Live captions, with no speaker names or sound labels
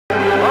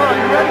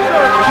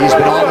He's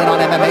been all in on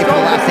MMA for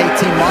the last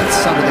 18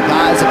 months under the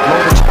guise of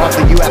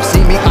the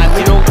UFC.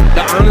 You know,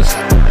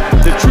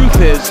 the truth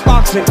is,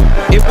 boxing,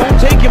 it won't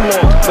take him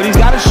long, but he's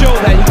got to show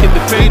that he can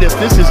defend.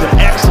 This is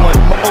an excellent